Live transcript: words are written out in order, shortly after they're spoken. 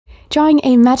Drawing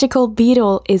a magical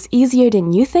beetle is easier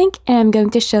than you think, and I'm going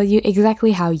to show you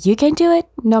exactly how you can do it,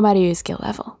 no matter your skill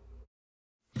level.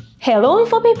 Hello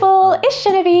info people, it's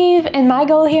Genevieve, and my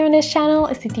goal here on this channel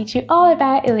is to teach you all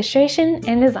about illustration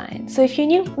and design. So if you're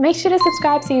new, make sure to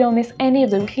subscribe so you don't miss any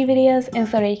of the weekly videos and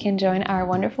so that you can join our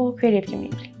wonderful creative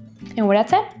community. And with that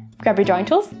said, grab your drawing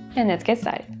tools and let's get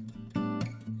started.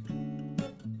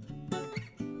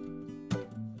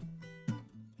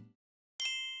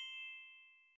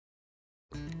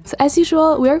 So as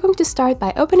usual, we are going to start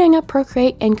by opening up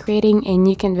Procreate and creating a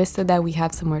new canvas so that we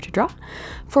have somewhere to draw.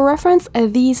 For reference,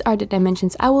 these are the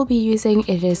dimensions I will be using.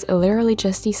 It is literally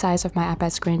just the size of my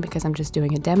iPad screen because I'm just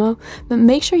doing a demo, but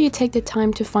make sure you take the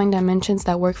time to find dimensions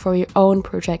that work for your own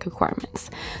project requirements.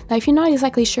 Now, if you're not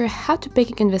exactly sure how to pick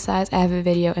a canvas size, I have a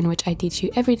video in which I teach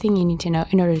you everything you need to know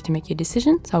in order to make your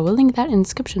decision, so I will link that in the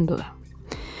description below.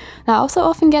 Now, I also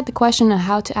often get the question on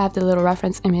how to add the little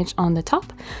reference image on the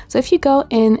top. So if you go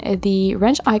in the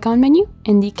wrench icon menu,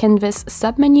 in the canvas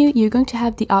submenu, you're going to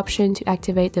have the option to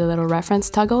activate the little reference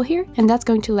toggle here, and that's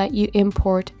going to let you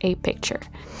import a picture.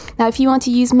 Now, if you want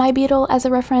to use my Beetle as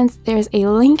a reference, there's a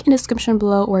link in the description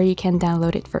below where you can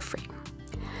download it for free.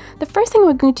 The first thing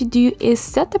we're going to do is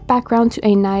set the background to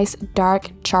a nice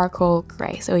dark charcoal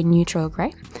gray, so a neutral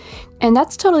gray. And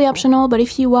that's totally optional, but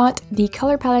if you want, the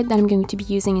color palette that I'm going to be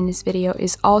using in this video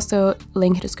is also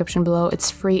linked in the description below. It's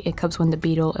free, it comes with the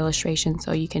Beetle illustration,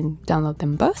 so you can download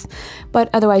them both. But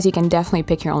otherwise, you can definitely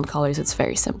pick your own colors. It's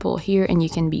very simple here, and you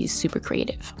can be super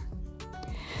creative.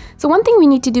 So one thing we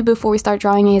need to do before we start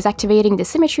drawing is activating the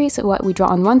symmetry, so what we draw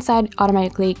on one side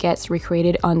automatically gets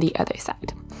recreated on the other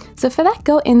side. So for that,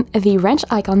 go in the wrench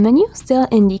icon menu, still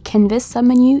in the canvas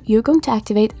submenu, you're going to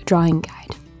activate Drawing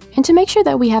Guide. And to make sure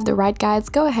that we have the right guides,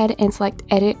 go ahead and select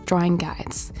Edit Drawing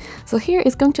Guides. So here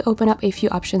it's going to open up a few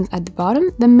options at the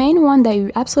bottom. The main one that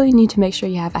you absolutely need to make sure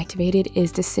you have activated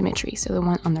is the symmetry, so the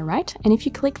one on the right. And if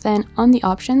you click then on the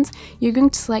options, you're going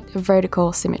to select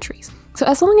vertical symmetries. So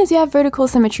as long as you have vertical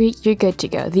symmetry, you're good to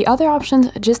go. The other options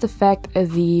just affect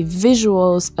the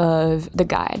visuals of the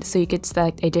guide. So you could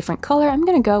select a different color. I'm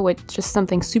gonna go with just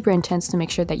something super intense to make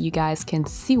sure that you guys can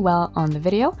see well on the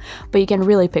video, but you can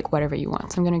really pick whatever you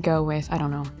want. So I'm gonna go with, I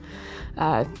don't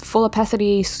know, full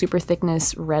opacity, super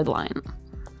thickness, red line.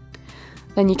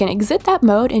 Then you can exit that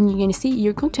mode and you're going to see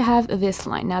you're going to have this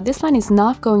line. Now this line is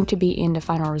not going to be in the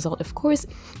final result, of course,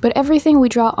 but everything we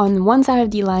draw on one side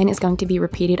of the line is going to be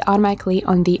repeated automatically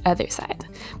on the other side.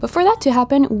 But for that to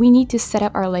happen, we need to set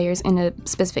up our layers in a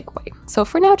specific way. So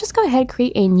for now, just go ahead,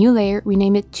 create a new layer,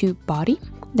 rename it to Body,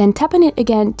 then tap on it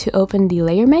again to open the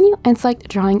layer menu and select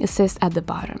Drawing Assist at the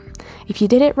bottom. If you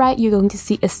did it right, you're going to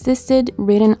see Assisted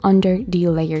written under the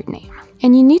layer name.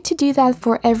 And you need to do that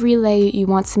for every layer you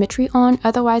want symmetry on,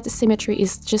 otherwise the symmetry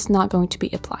is just not going to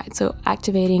be applied. So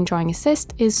activating Drawing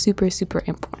Assist is super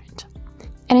important.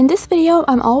 And in this video,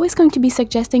 I'm always going to be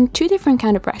suggesting two different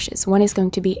kind of brushes. One is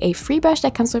going to be a free brush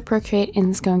that comes with Procreate and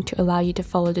is going to allow you to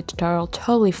follow the tutorial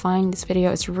totally fine. This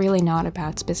video is really not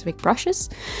about specific brushes,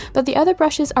 but the other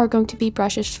brushes are going to be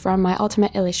brushes from my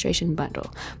Ultimate Illustration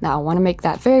bundle. Now, I want to make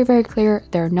that very clear.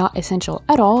 They're not essential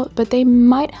at all, but they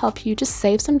might help you just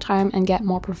save some time and get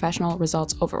more professional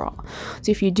results overall.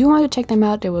 So if you do want to check them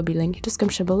out, there will be a link in the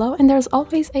description below, and there's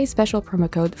always a special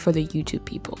promo code for the YouTube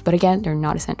people. But again, they're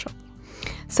not essential.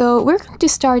 So we're going to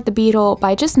start the Beetle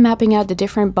by just mapping out the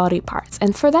different body parts,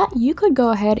 and for that you could go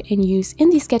ahead and use in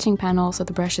the sketching panel, so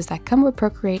the brushes that come with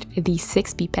Procreate, the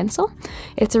 6B pencil.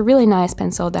 It's a really nice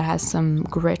pencil that has some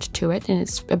grit to it and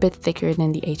it's a bit thicker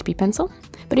than the HB pencil.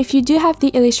 But if you do have the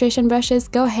illustration brushes,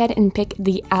 go ahead and pick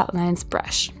the Outlines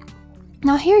brush.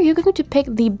 Now here you're going to pick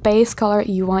the base color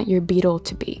you want your Beetle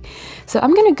to be. So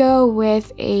I'm gonna go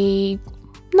with a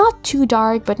not too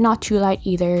dark but not too light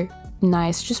either,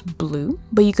 nice, just blue,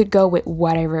 but you could go with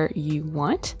whatever you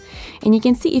want. And you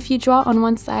can see if you draw on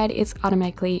one side, it's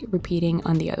automatically repeating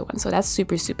on the other one, so that's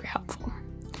super helpful.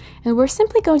 And we're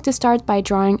simply going to start by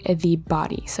drawing the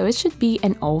body. So it should be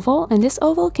an oval, and this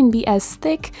oval can be as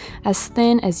thick, as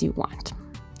thin as you want.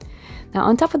 Now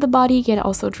on top of the body, you can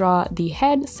also draw the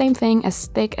head, same thing, as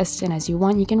thick, as thin as you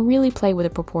want. You can really play with the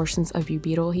proportions of your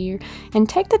Beetle here and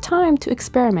take the time to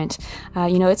experiment.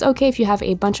 You know, it's okay if you have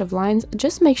a bunch of lines,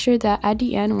 just make sure that at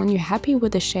the end, when you're happy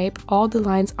with the shape, all the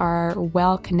lines are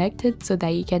well connected so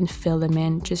that you can fill them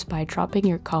in just by dropping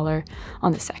your color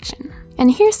on the section. And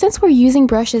here, since we're using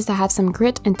brushes that have some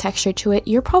grit and texture to it,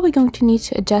 you're probably going to need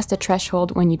to adjust the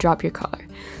threshold when you drop your color.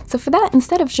 So for that,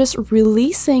 instead of just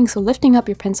releasing, so lifting up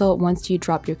your pencil once you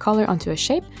drop your color onto a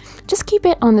shape, just keep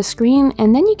it on the screen,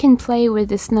 and then you can play with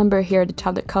this number here at the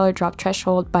top, the color drop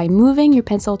threshold, by moving your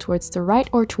pencil towards the right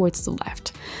or towards the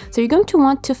left. So you're going to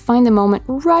want to find the moment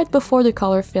right before the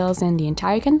color fills in the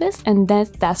entire canvas, and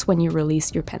that's when you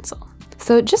release your pencil.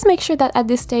 So just make sure that at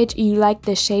this stage you like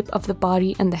the shape of the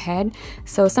body and the head.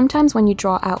 So sometimes when you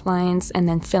draw outlines and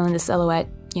then fill in the silhouette,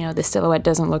 you know, the silhouette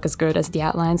doesn't look as good as the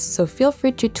outlines, so feel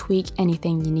free to tweak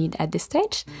anything you need at this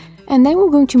stage. And then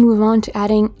we're going to move on to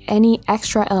adding any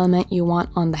extra element you want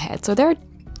on the head. So there are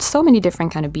so many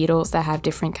different kind of beetles that have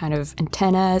different kind of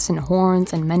antennas and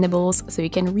horns and mandibles, so you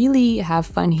can really have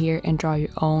fun here and draw your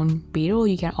own beetle.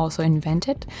 You can also invent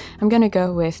it. I'm gonna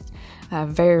go with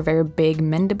very, very big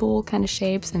mandible kind of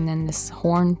shapes, and then this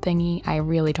horn thingy. I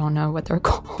really don't know what they're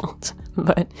called,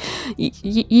 but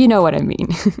you know what I mean.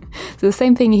 So the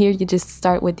same thing here, you just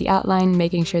start with the outline,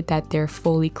 making sure that they're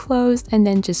fully closed, and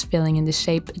then just filling in the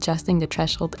shape, adjusting the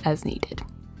threshold as needed.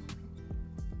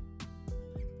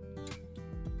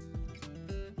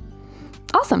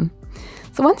 Awesome!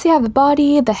 So once you have the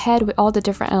body, the head with all the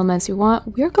different elements you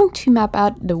want, we're going to map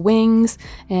out the wings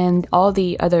and all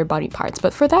the other body parts.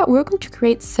 But for that, we're going to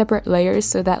create separate layers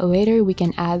so that later we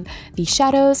can add the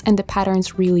shadows and the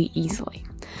patterns really easily.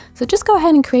 So just go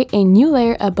ahead and create a new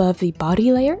layer above the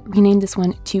body layer, rename this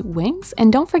one to wings,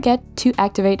 and don't forget to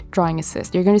activate Drawing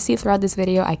Assist. You're going to see throughout this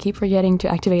video, I keep forgetting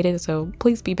to activate it, so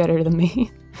please be better than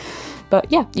me. But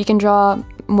yeah, you can draw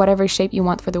whatever shape you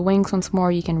want for the wings. Once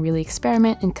more, you can really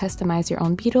experiment and customize your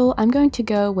own beetle. I'm going to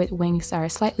go with wings that are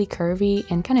slightly curvy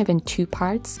and kind of in two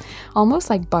parts, almost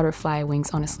like butterfly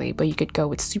wings, honestly, but you could go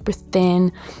with super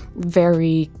thin,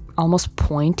 very almost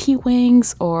pointy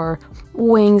wings, or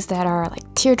wings that are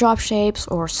like teardrop shapes,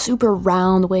 or super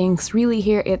round wings. Really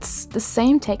here it's the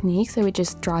same technique, so we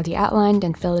just draw the outline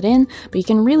and fill it in, but you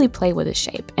can really play with the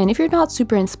shape. And if you're not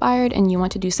super inspired and you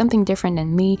want to do something different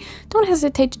than me, don't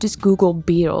hesitate to just Google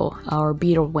beetle or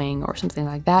beetle wing or something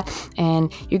like that,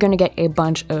 and you're gonna get a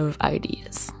bunch of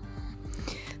ideas.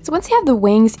 So once you have the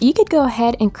wings, you could go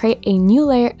ahead and create a new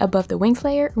layer above the wings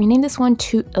layer, rename this one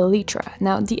to elytra.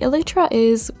 Now the elytra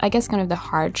is, I guess, kind of the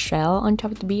hard shell on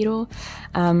top of the beetle,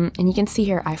 and you can see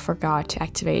here I forgot to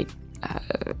activate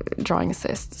Drawing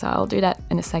Assist, so I'll do that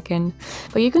in a second.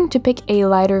 But you're going to pick a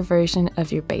lighter version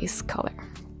of your base color.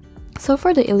 So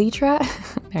for the elytra,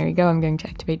 there you go, I'm going to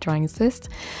activate Drawing Assist.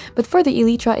 But for the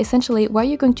elytra, essentially what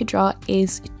you're going to draw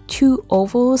is two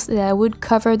ovals that would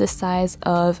cover the size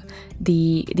of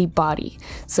the body.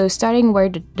 So starting where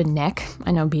the neck,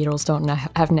 I know beetles don't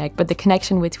have neck, but the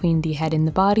connection between the head and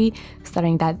the body,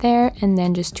 starting that there, and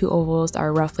then just two ovals that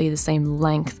are roughly the same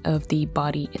length of the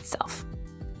body itself.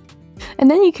 And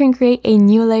then you can create a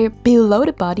new layer below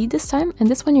the body this time, and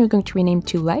this one you're going to rename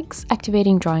to legs,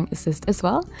 activating Drawing Assist as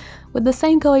well. With the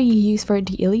same color you use for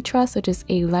the elytra, so just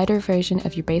a lighter version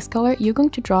of your base color, you're going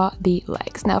to draw the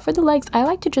legs. Now for the legs, I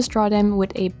like to just draw them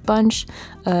with a bunch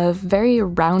of very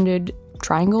rounded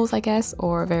triangles, I guess,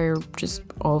 or very just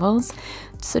ovals.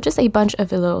 So just a bunch of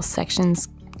the little sections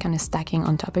kind of stacking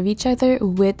on top of each other,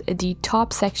 with the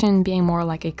top section being more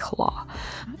like a claw.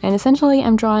 And essentially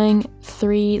I'm drawing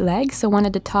three legs, so one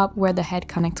at the top where the head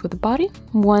connects with the body,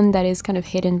 one that is kind of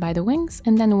hidden by the wings,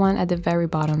 and then one at the very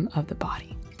bottom of the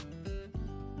body.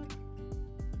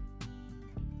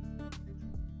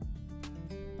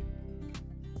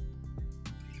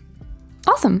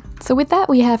 Awesome! So with that,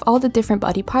 we have all the different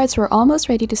body parts. We're almost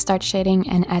ready to start shading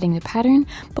and adding the pattern.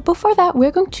 But before that,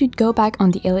 we're going to go back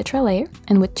on the elytra layer,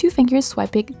 and with two fingers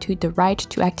swipe it to the right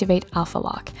to activate Alpha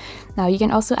Lock. Now you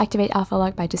can also activate Alpha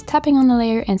Lock by just tapping on the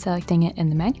layer and selecting it in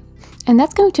the menu. And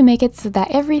that's going to make it so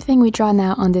that everything we draw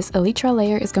now on this elytra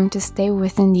layer is going to stay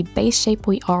within the base shape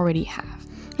we already have.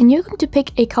 And you're going to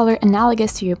pick a color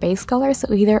analogous to your base color,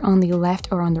 so either on the left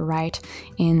or on the right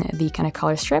in the kind of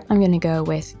color strip. I'm going to go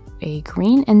with a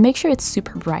green, and make sure it's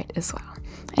super bright as well.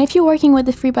 And if you're working with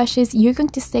the free brushes, you're going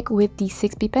to stick with the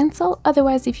 6B pencil.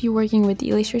 Otherwise, if you're working with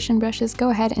the illustration brushes, go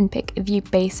ahead and pick the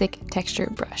basic texture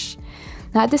brush.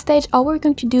 Now at this stage, all we're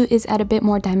going to do is add a bit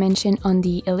more dimension on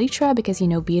the elytra, because you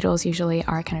know beetles usually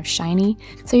are kind of shiny.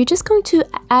 So you're just going to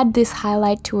add this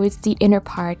highlight towards the inner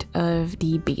part of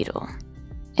the beetle.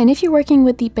 And if you're working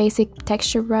with the basic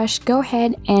texture brush, go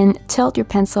ahead and tilt your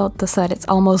pencil so that it's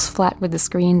almost flat with the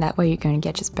screen. That way you're going to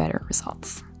get just better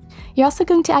results. You're also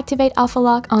going to activate Alpha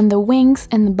Lock on the wings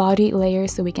and the body layer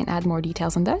so we can add more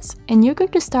details on those. And you're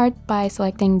going to start by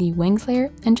selecting the wings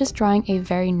layer and just drawing a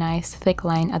very nice thick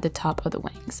line at the top of the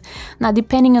wings. Now,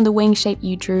 depending on the wing shape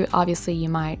you drew, obviously you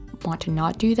might want to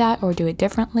not do that or do it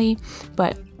differently,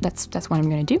 but that's what I'm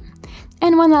going to do.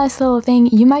 And one last little thing,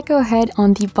 you might go ahead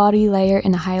on the body layer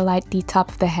and highlight the top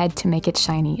of the head to make it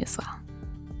shiny as well.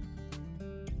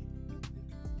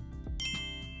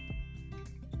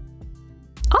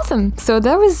 Awesome! So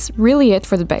that was really it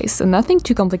for the base, so nothing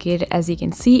too complicated as you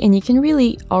can see, and you can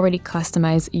really already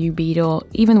customize your Beetle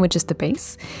even with just the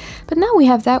base. But now we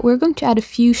have that, we're going to add a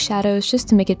few shadows just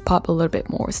to make it pop a little bit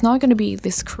more. It's not going to be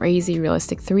this crazy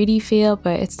realistic 3D feel,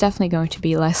 but it's definitely going to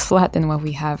be less flat than what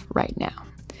we have right now.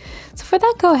 So for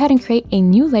that, go ahead and create a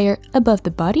new layer above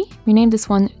the body, rename this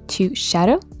one to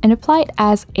Shadow, and apply it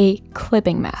as a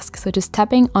clipping mask. So just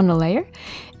tapping on the layer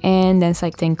and then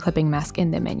selecting clipping mask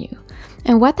in the menu.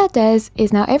 And what that does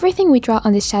is now everything we draw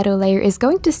on the shadow layer is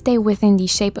going to stay within the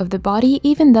shape of the body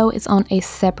even though it's on a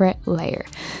separate layer.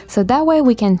 So that way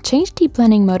we can change the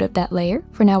blending mode of that layer.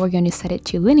 For now we're going to set it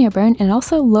to linear burn and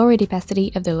also lower the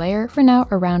opacity of the layer for now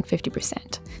around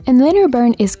 50%. And linear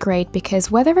burn is great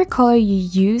because whatever color you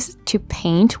use to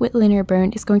paint with linear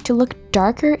burn is going to look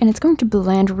darker and it's going to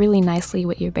blend really nicely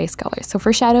with your base color. So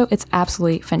for shadow, it's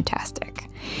absolutely fantastic.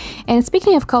 And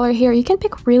speaking of color here, you can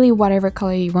pick really whatever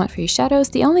color you want for your shadows.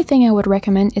 The only thing I would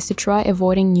recommend is to try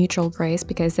avoiding neutral grays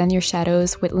because then your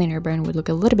shadows with linear burn would look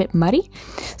a little bit muddy.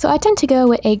 So I tend to go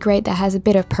with a gray that has a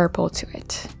bit of purple to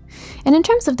it. And in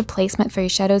terms of the placement for your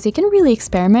shadows, you can really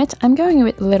experiment. I'm going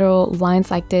with little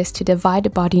lines like this to divide the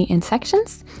body in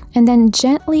sections, and then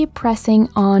gently pressing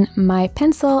on my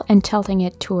pencil and tilting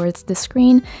it towards the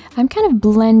screen. I'm kind of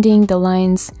blending the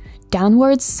lines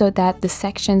downwards so that the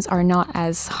sections are not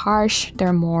as harsh,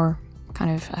 they're more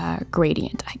kind of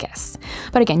gradient, I guess.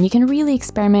 But again, you can really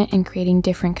experiment in creating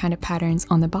different kind of patterns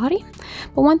on the body.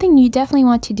 But one thing you definitely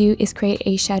want to do is create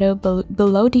a shadow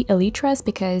below the elytras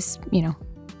because, you know,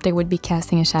 they would be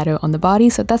casting a shadow on the body,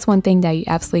 so that's one thing that you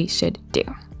absolutely should do.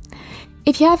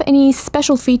 If you have any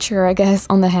special feature, I guess,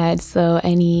 on the head, so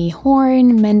any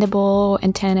horn, mandible,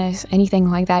 antennas,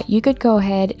 anything like that, you could go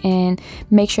ahead and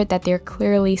make sure that they're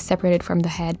clearly separated from the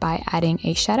head by adding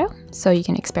a shadow, so you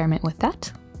can experiment with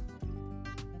that.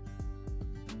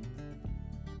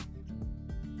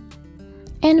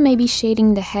 And maybe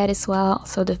shading the head as well,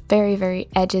 so the very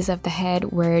edges of the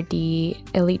head where the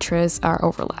elytras are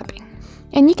overlapping.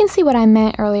 And you can see what I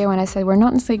meant earlier when I said we're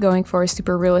not necessarily going for a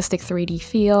super realistic 3D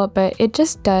feel, but it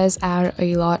just does add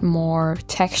a lot more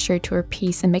texture to our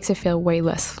piece and makes it feel way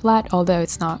less flat, although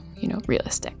it's not, you know,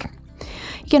 realistic.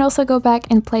 You can also go back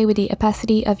and play with the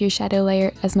opacity of your shadow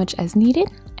layer as much as needed.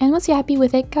 And once you're happy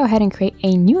with it, go ahead and create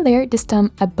a new layer, this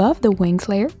time above the wings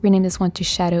layer, rename this one to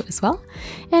Shadow as well,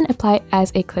 and apply it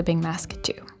as a clipping mask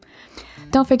too.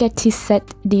 Don't forget to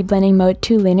set the blending mode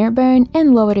to linear burn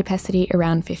and lower the opacity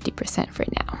around 50% for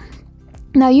now.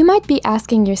 Now you might be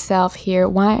asking yourself here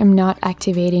why I'm not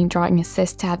activating drawing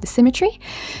assist to have the symmetry.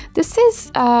 This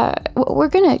is, we're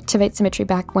going to activate symmetry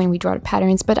back when we draw the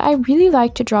patterns, but I really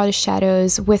like to draw the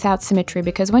shadows without symmetry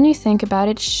because when you think about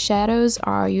it, shadows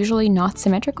are usually not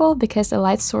symmetrical because the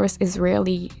light source is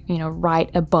rarely, you know,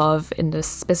 right above in the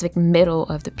specific middle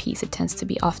of the piece. It tends to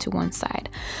be off to one side.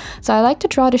 So I like to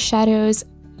draw the shadows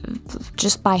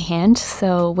just by hand,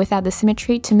 so without the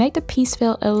symmetry, to make the piece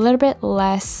feel a little bit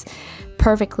less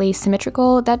perfectly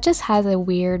symmetrical. That just has a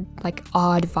weird, like,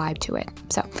 odd vibe to it.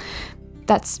 So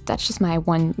that's just my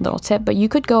one little tip, but you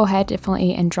could go ahead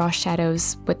definitely and draw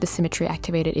shadows with the symmetry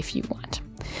activated if you want.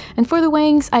 And for the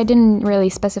wings, I didn't really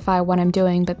specify what I'm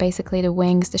doing, but basically the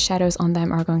wings, the shadows on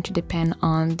them are going to depend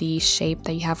on the shape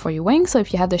that you have for your wings. So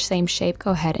if you have the same shape,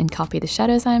 go ahead and copy the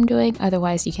shadows I'm doing.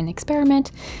 Otherwise, you can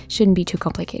experiment. Shouldn't be too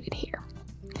complicated here.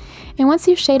 And once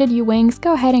you've shaded your wings,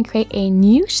 go ahead and create a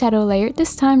new shadow layer,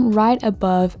 this time right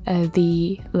above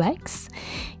the legs.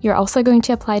 You're also going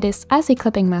to apply this as a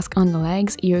clipping mask on the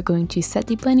legs. You're going to set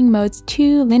the blending modes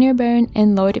to linear burn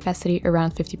and lower the opacity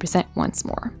around 50% once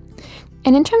more.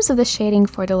 And in terms of the shading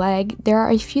for the leg, there are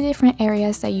a few different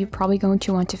areas that you're probably going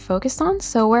to want to focus on.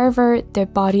 So wherever the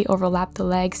body overlaps the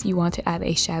legs, you want to add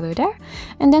a shadow there.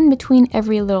 And then between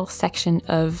every little section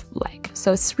of leg.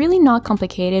 So it's really not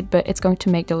complicated, but it's going to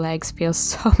make the legs feel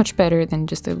so much better than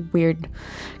just the weird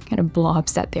kind of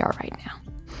blobs that they are right now.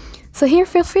 So here,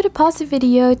 feel free to pause the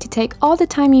video to take all the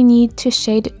time you need to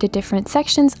shade the different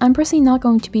sections. I'm personally not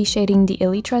going to be shading the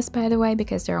elytras, by the way,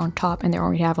 because they're on top and they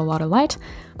already have a lot of light.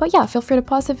 But yeah, feel free to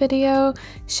pause the video,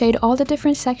 shade all the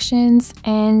different sections,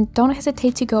 and don't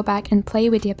hesitate to go back and play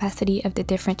with the opacity of the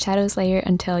different shadows layer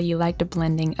until you like the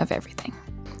blending of everything.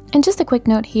 And just a quick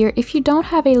note here, if you don't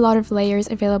have a lot of layers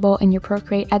available in your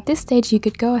Procreate, at this stage you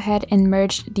could go ahead and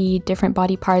merge the different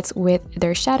body parts with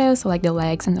their shadows, so like the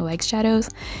legs and the legs shadows.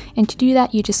 And to do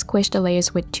that, you just squish the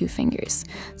layers with 2 fingers.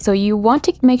 So you want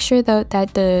to make sure though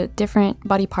that the different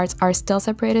body parts are still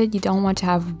separated. You don't want to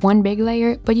have one big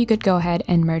layer, but you could go ahead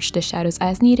and merge the shadows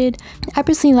as needed. I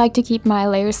personally like to keep my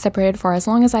layers separated for as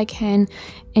long as I can,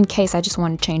 in case I just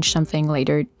want to change something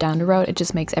later down the road. It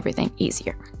just makes everything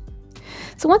easier.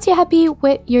 So once you're happy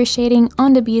with your shading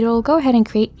on the beetle, go ahead and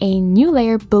create a new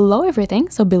layer below everything,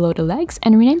 so below the legs,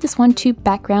 and rename this one to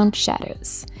background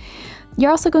shadows. You're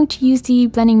also going to use the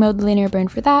blending mode linear burn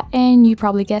for that, and you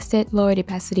probably guessed it, lower the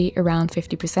opacity around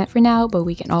 50% for now, but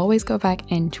we can always go back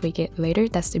and tweak it later.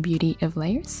 That's the beauty of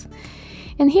layers.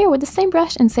 And here with the same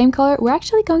brush and same color, we're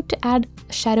actually going to add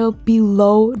shadow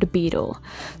below the beetle.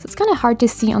 So it's kind of hard to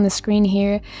see on the screen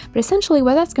here, but essentially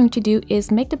what that's going to do is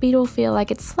make the beetle feel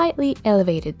like it's slightly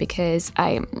elevated, because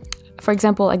for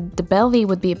example, like the belly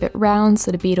would be a bit round, so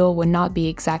the beetle would not be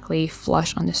exactly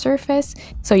flush on the surface.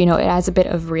 So, you know, it adds a bit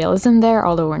of realism there,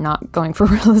 although we're not going for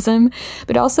realism,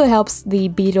 but it also helps the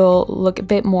beetle look a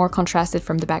bit more contrasted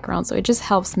from the background. So it just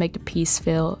helps make the piece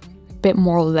feel a bit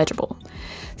more legible.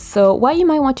 So what you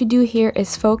might want to do here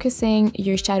is focusing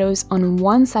your shadows on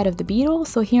one side of the beetle.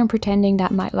 So here I'm pretending that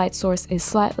my light source is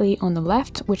slightly on the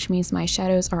left, which means my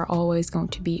shadows are always going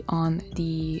to be on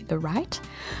the right.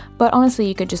 But honestly,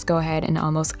 you could just go ahead and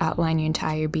almost outline your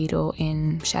entire beetle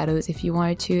in shadows if you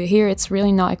wanted to. Here, it's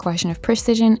really not a question of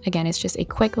precision. Again, it's just a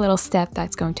quick little step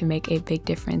that's going to make a big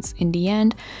difference in the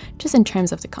end, just in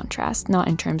terms of the contrast, not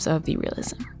in terms of the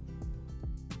realism.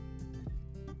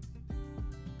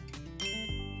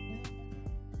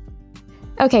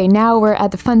 Okay, now we're at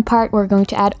the fun part. We're going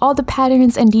to add all the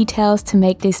patterns and details to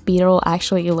make this beetle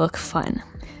actually look fun.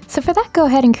 So for that, go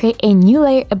ahead and create a new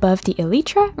layer above the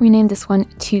elytra, rename this one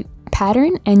to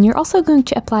pattern, and you're also going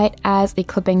to apply it as a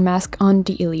clipping mask on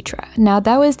the elytra. Now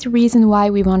that was the reason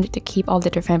why we wanted to keep all the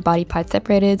different body parts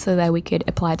separated, so that we could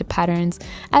apply the patterns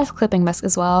as clipping mask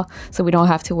as well, so we don't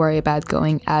have to worry about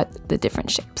going at the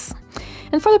different shapes.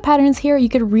 And for the patterns here, you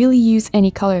could really use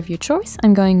any color of your choice.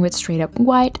 I'm going with straight up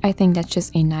white. I think that's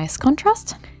just a nice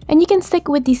contrast. And you can stick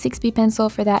with the 6B pencil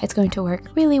for that, it's going to work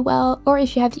really well. Or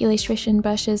if you have the illustration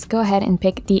brushes, go ahead and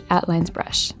pick the outlines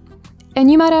brush.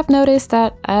 And you might have noticed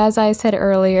that, as I said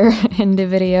earlier in the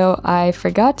video, I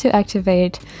forgot to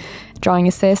activate Drawing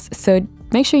Assist. So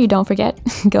make sure you don't forget,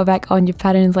 go back on your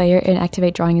patterns layer and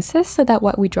activate Drawing Assist so that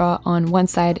what we draw on one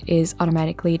side is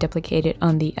automatically duplicated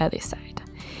on the other side.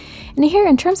 And here,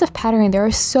 in terms of patterning, there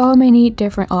are so many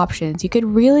different options. You could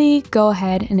really go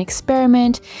ahead and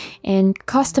experiment and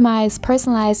customize,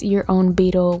 personalize your own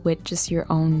beetle with just your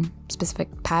own specific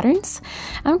patterns.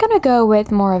 I'm gonna go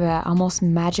with more of a almost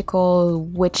magical,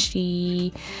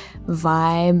 witchy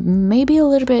vibe, maybe a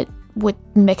little bit with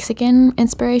Mexican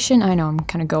inspiration. I know I'm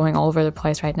kind of going all over the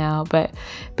place right now, but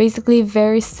basically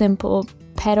very simple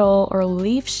petal or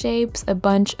leaf shapes, a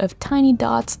bunch of tiny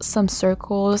dots, some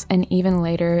circles, and even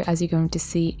later, as you're going to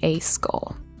see, a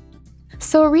skull.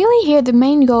 So really here, the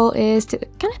main goal is to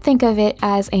kind of think of it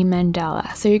as a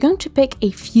mandala. So you're going to pick a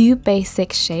few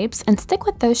basic shapes and stick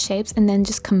with those shapes and then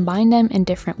just combine them in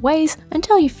different ways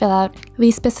until you fill out the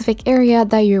specific area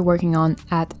that you're working on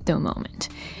at the moment.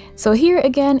 So here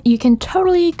again, you can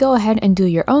totally go ahead and do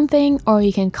your own thing, or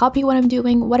you can copy what I'm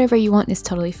doing. Whatever you want is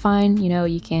totally fine. You know,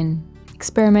 you can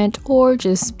experiment or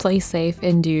just play safe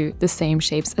and do the same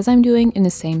shapes as I'm doing in the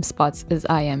same spots as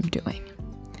I am doing.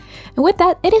 And with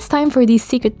that, it is time for the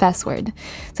secret password.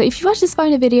 So if you watched this far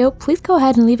in the video, please go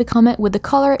ahead and leave a comment with the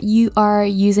color you are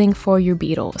using for your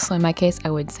beetle. So in my case,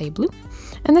 I would say blue.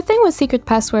 And the thing with secret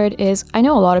password is, I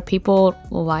know a lot of people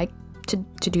like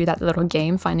to do that little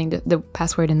game, finding the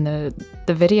password in the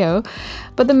video.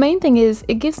 But the main thing is,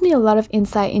 it gives me a lot of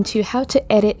insight into how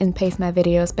to edit and paste my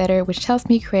videos better, which helps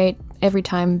me create every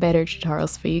time better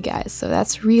tutorials for you guys. So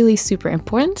that's really super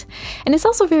important. And it's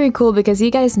also very cool because you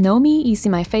guys know me, you see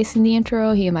my face in the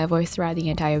intro, hear my voice throughout the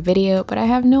entire video, but I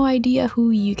have no idea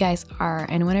who you guys are.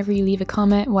 And whenever you leave a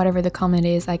comment, whatever the comment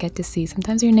is, I get to see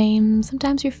sometimes your name,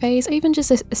 sometimes your face, or even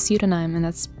just a pseudonym, and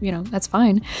that's, you know, that's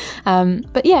fine.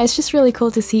 But yeah, it's just really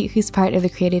cool to see who's part of the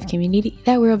creative community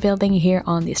that we're building here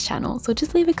on this channel. So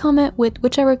just leave a comment with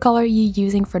whichever color you're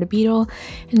using for the beetle,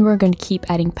 and we're going to keep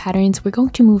adding patterns. We're going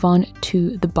to move on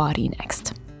to the body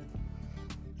next.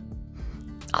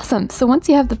 Awesome, so once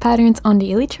you have the patterns on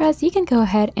the elytras, you can go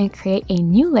ahead and create a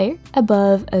new layer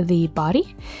above the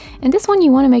body. And this one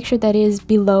you want to make sure that is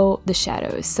below the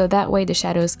shadows, so that way the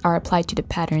shadows are applied to the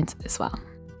patterns as well.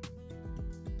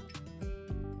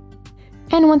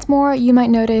 And once more, you might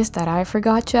notice that I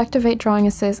forgot to activate Drawing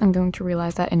Assist. I'm going to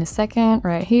realize that in a second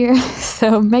right here.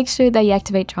 So make sure that you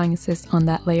activate Drawing Assist on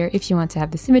that layer if you want to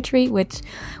have the symmetry, which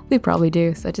we probably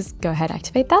do. So just go ahead,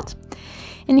 activate that.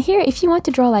 And here, if you want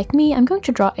to draw like me, I'm going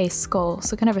to draw a skull.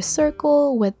 So kind of a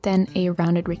circle with then a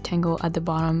rounded rectangle at the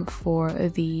bottom for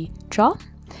the jaw.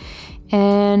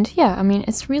 And yeah, I mean,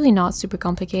 it's really not super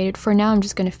complicated. For now, I'm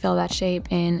just going to fill that shape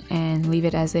in and leave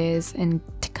it as is, and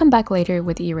to come back later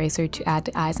with the eraser to add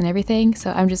the eyes and everything.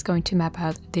 So I'm just going to map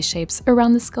out the shapes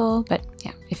around the skull. But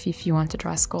yeah, if you want to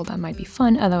draw a skull, that might be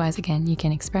fun. Otherwise, again, you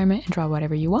can experiment and draw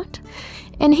whatever you want.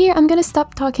 And here, I'm going to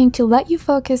stop talking to let you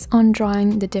focus on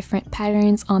drawing the different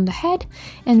patterns on the head.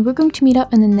 And we're going to meet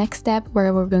up in the next step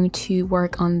where we're going to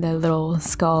work on the little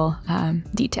skull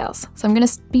details. So I'm going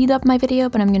to speed up my video,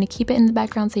 but I'm going to keep it in the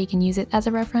background so you can use it as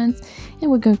a reference. And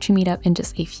we're going to meet up in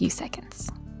just a few seconds.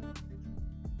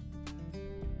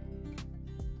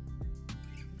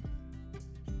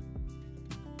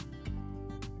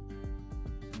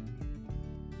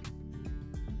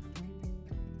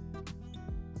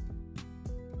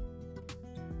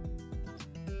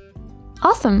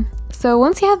 Awesome! So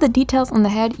once you have the details on the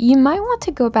head, you might want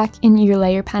to go back in your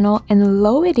layer panel and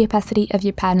lower the opacity of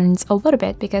your patterns a little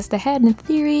bit, because the head in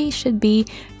theory should be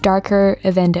darker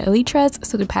than the elytras,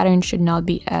 so the pattern should not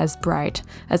be as bright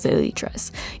as the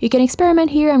elytras. You can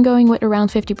experiment here. I'm going with around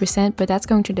 50%, but that's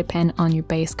going to depend on your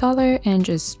base color and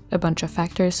just a bunch of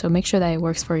factors, so make sure that it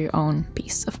works for your own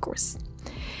piece, of course.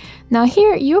 Now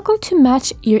here, you're going to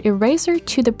match your eraser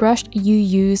to the brush you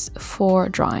use for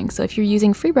drawing. So if you're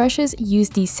using free brushes, use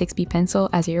the 6B pencil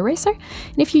as your eraser.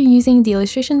 And if you're using the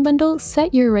illustration bundle,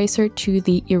 set your eraser to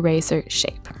the eraser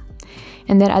shape.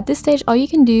 And then at this stage, all you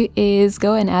can do is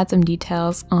go and add some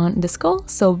details on the skull.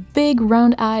 So big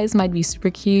round eyes might be super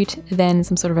cute, then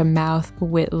some sort of a mouth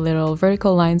with little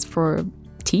vertical lines for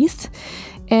teeth.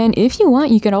 And if you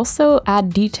want, you can also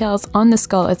add details on the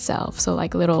skull itself. So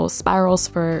like little spirals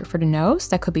for the nose,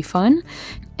 that could be fun.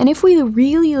 And if we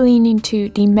really lean into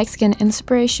the Mexican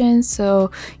inspiration,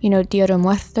 so, you know, Dia de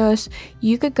Muertos,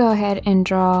 you could go ahead and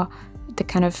draw the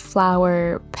kind of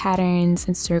flower patterns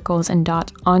and circles and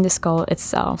dots on the skull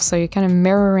itself. So you're kind of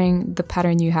mirroring the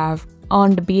pattern you have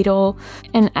on the beetle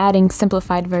and adding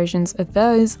simplified versions of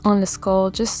those on the skull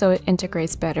just so it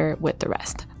integrates better with the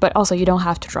rest. But also, you don't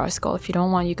have to draw a skull. If you don't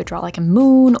want, you could draw like a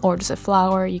moon or just a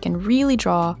flower. You can really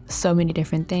draw so many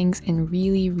different things and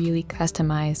really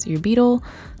customize your beetle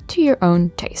to your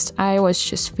own taste. I was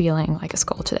just feeling like a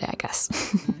skull today, I guess.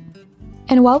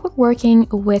 And while we're working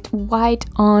with white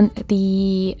on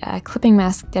the clipping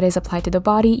mask that is applied to the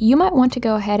body, you might want to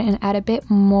go ahead and add a bit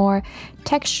more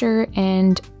texture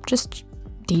and just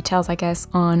details, I guess,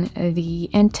 on the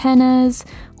antennas,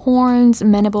 horns,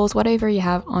 mandibles, whatever you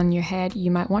have on your head.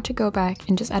 You might want to go back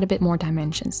and just add a bit more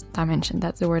dimension,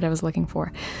 that's the word I was looking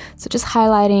for. So just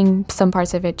highlighting some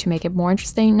parts of it to make it more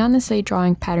interesting, not necessarily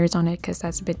drawing patterns on it because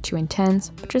that's a bit too intense,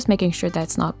 but just making sure that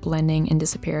it's not blending and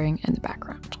disappearing in the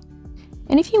background.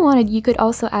 And if you wanted, you could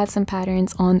also add some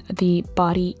patterns on the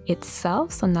body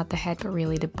itself, so not the head, but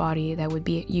really the body that would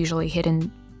be usually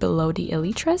hidden below the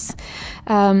elytras.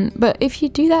 But if you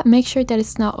do that, make sure that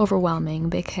it's not overwhelming,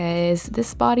 because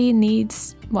this body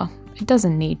needs, well, it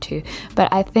doesn't need to,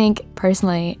 but I think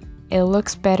personally it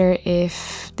looks better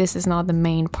if this is not the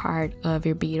main part of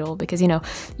your beetle, because, you know,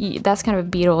 that's kind of a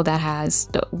beetle that has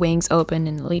the wings open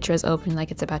and the elytras open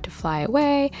like it's about to fly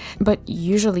away. But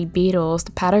usually beetles,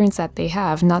 the patterns that they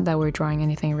have, not that we're drawing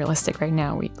anything realistic right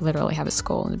now, we literally have a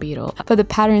skull in the beetle, but the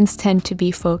patterns tend to be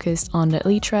focused on the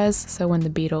elytras, so when the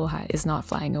beetle is not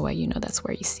flying away, you know, that's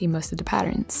where you see most of the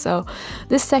patterns. So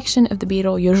this section of the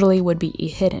beetle usually would be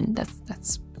hidden.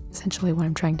 That's essentially what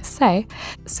I'm trying to say.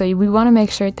 So we want to make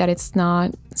sure that it's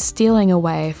not stealing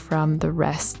away from the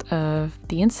rest of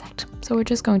the insect. So we're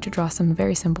just going to draw some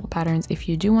very simple patterns. If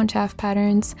you do want to have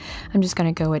patterns, I'm just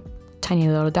going to go with tiny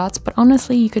little dots, but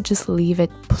honestly, you could just leave it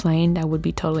plain. That would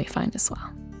be totally fine as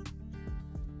well.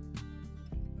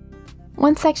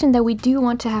 One section that we do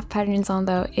want to have patterns on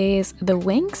though is the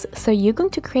wings. So you're going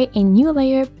to create a new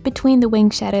layer between the wing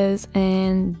shadows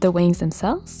and the wings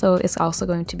themselves. So it's also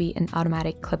going to be an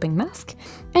automatic clipping mask.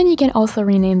 And you can also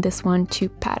rename this one to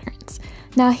patterns.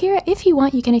 Now here, if you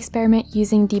want, you can experiment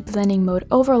using the blending mode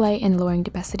overlay and lowering the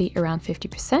opacity around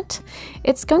 50%.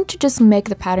 It's going to just make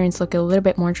the patterns look a little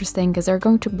bit more interesting because they're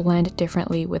going to blend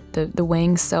differently with the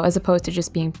wings. So as opposed to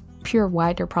just being pure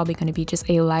white, they're probably going to be just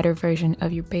a lighter version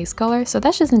of your base color. So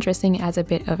that's just interesting, it adds a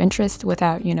bit of interest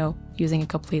without, you know, using a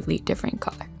completely different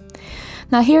color.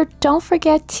 Now here, don't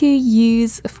forget to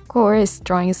use, of course,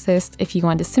 Drawing Assist if you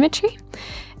want the symmetry.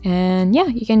 And yeah,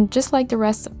 you can, just like the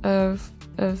rest of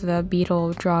of the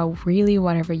beetle, draw really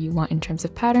whatever you want in terms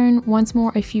of pattern. Once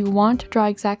more, if you want to draw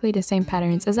exactly the same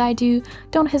patterns as I do,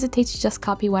 don't hesitate to just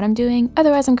copy what I'm doing.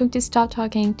 Otherwise, I'm going to stop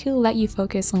talking to let you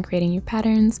focus on creating your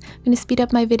patterns. I'm going to speed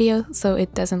up my video so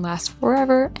it doesn't last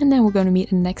forever, and then we're going to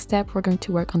meet in the next step. We're going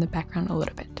to work on the background a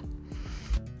little bit.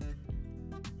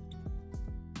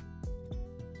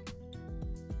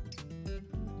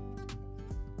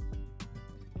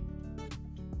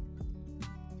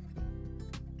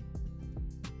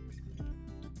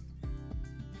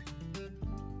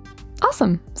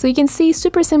 Awesome! So you can see,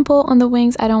 super simple on the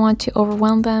wings. I don't want to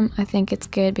overwhelm them. I think it's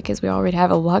good because we already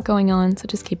have a lot going on, so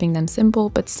just keeping them simple,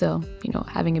 but still, you know,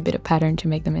 having a bit of pattern to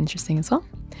make them interesting as well.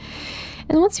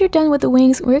 And once you're done with the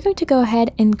wings, we're going to go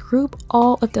ahead and group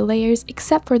all of the layers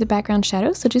except for the background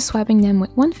shadows. So just swiping them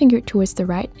with one finger towards the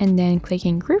right and then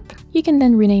clicking group. You can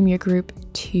then rename your group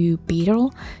to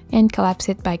Beetle and collapse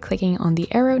it by clicking on the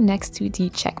arrow next to the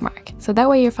check mark. So that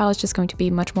way your file is just going to be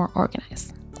much more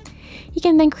organized. You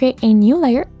can then create a new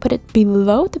layer, put it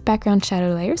below the background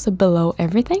shadow layer, so below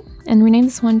everything, and rename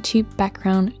this one to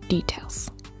background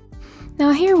details.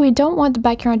 Now here we don't want the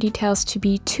background details to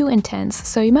be too intense,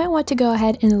 so you might want to go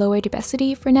ahead and lower the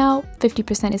opacity. For now,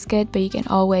 50% is good, but you can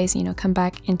always, you know, come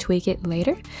back and tweak it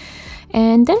later.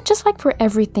 And then just like for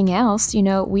everything else, you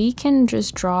know, we can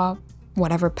just draw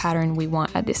whatever pattern we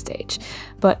want at this stage.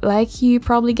 But like you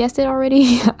probably guessed it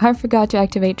already, I forgot to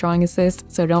activate Drawing Assist,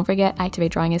 so don't forget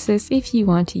activate Drawing Assist if you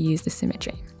want to use the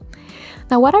symmetry.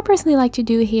 Now what I personally like to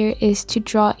do here is to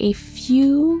draw a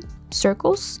few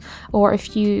circles or a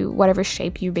few whatever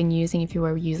shape you've been using. If you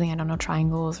were using, I don't know,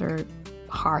 triangles or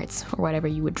hearts or whatever,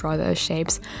 you would draw those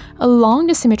shapes along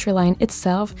the symmetry line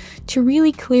itself to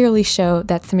really clearly show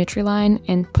that symmetry line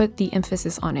and put the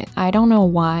emphasis on it. I don't know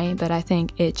why, but I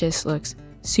think it just looks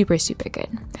super good.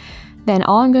 Then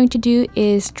all I'm going to do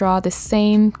is draw the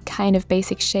same kind of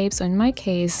basic shapes, so in my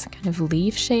case kind of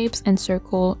leaf shapes, and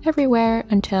circle everywhere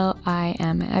until I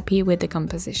am happy with the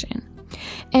composition.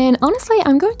 And honestly,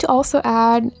 I'm going to also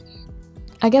add,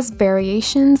 I guess,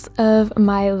 variations of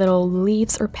my little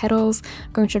leaves or petals.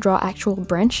 I'm going to draw actual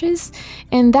branches,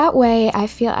 and that way I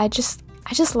feel I just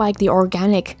like the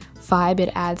organic vibe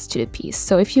it adds to the piece.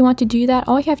 So if you want to do that,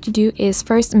 all you have to do is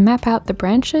first map out the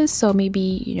branches, so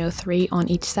maybe, you know, 3 on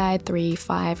each side, 3,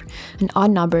 5, an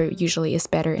odd number usually is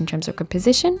better in terms of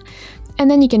composition. And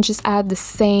then you can just add the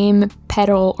same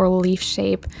petal or leaf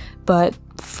shape, but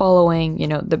following, you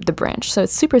know, the branch. So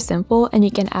it's super simple, and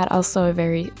you can add also a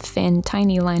very thin,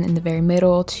 tiny line in the very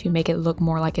middle to make it look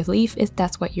more like a leaf if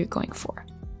that's what you're going for.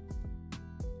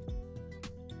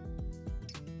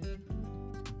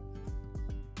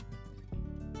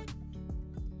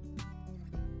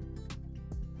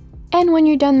 And when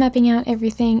you're done mapping out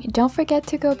everything, don't forget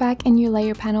to go back in your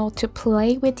layer panel to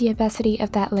play with the opacity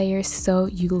of that layer so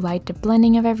you like the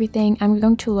blending of everything. I'm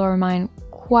going to lower mine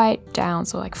quite down,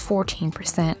 so like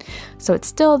 14%. So it's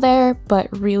still there, but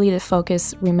really the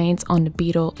focus remains on the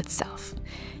beetle itself.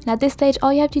 And at this stage,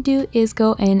 all you have to do is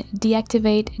go and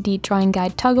deactivate the drawing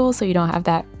guide toggle so you don't have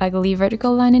that ugly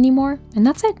vertical line anymore, and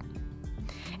that's it.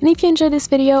 And if you enjoyed this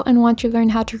video and want to learn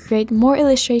how to create more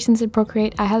illustrations in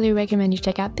Procreate, I highly recommend you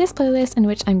check out this playlist in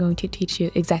which I'm going to teach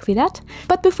you exactly that.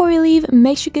 But before we leave,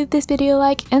 make sure to give this video a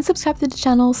like and subscribe to the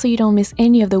channel so you don't miss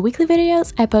any of the weekly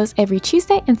videos I post every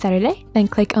Tuesday and Saturday. Then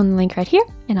click on the link right here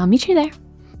and I'll meet you there.